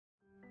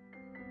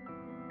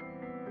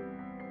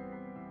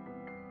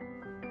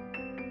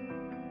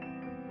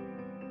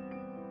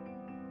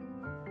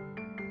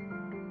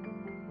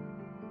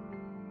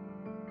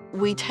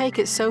We take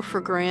it so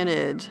for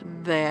granted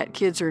that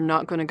kids are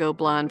not going to go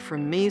blind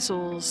from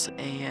measles,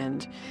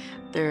 and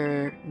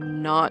they're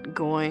not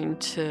going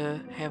to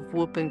have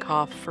whooping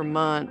cough for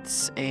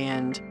months,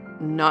 and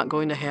not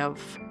going to have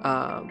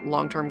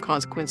long-term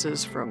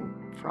consequences from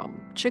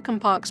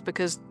chickenpox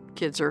because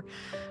kids are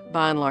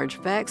by and large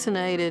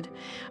vaccinated.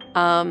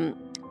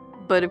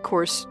 But of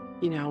course,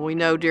 we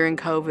know during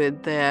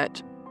COVID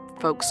that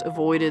folks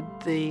avoided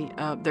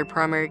their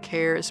primary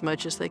care as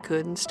much as they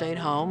could and stayed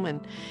home,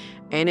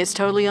 and it's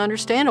totally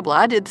understandable.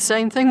 I did the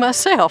same thing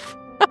myself.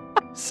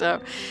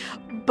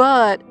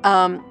 But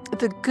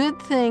the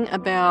good thing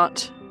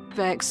about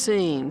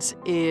vaccines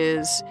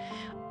is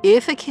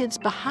if a kid's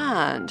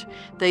behind,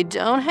 they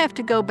don't have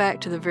to go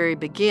back to the very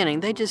beginning.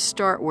 They just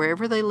start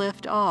wherever they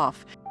left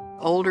off.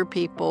 Older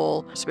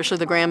people, especially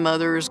the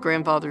grandmothers,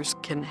 grandfathers,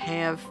 can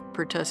have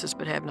pertussis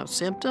but have no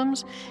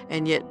symptoms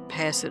and yet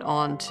pass it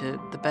on to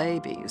the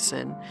babies.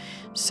 And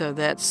so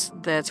that's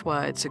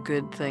why it's a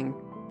good thing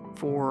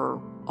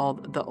for all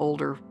the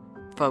older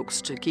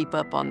folks to keep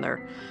up on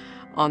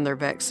their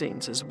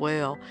vaccines as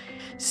well.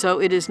 So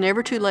it is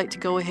never too late to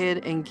go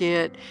ahead and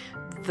get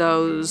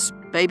those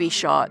baby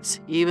shots,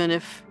 even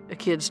if a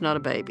kid's not a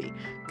baby.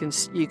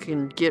 You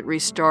can get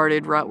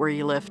restarted right where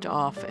you left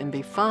off and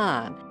be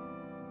fine.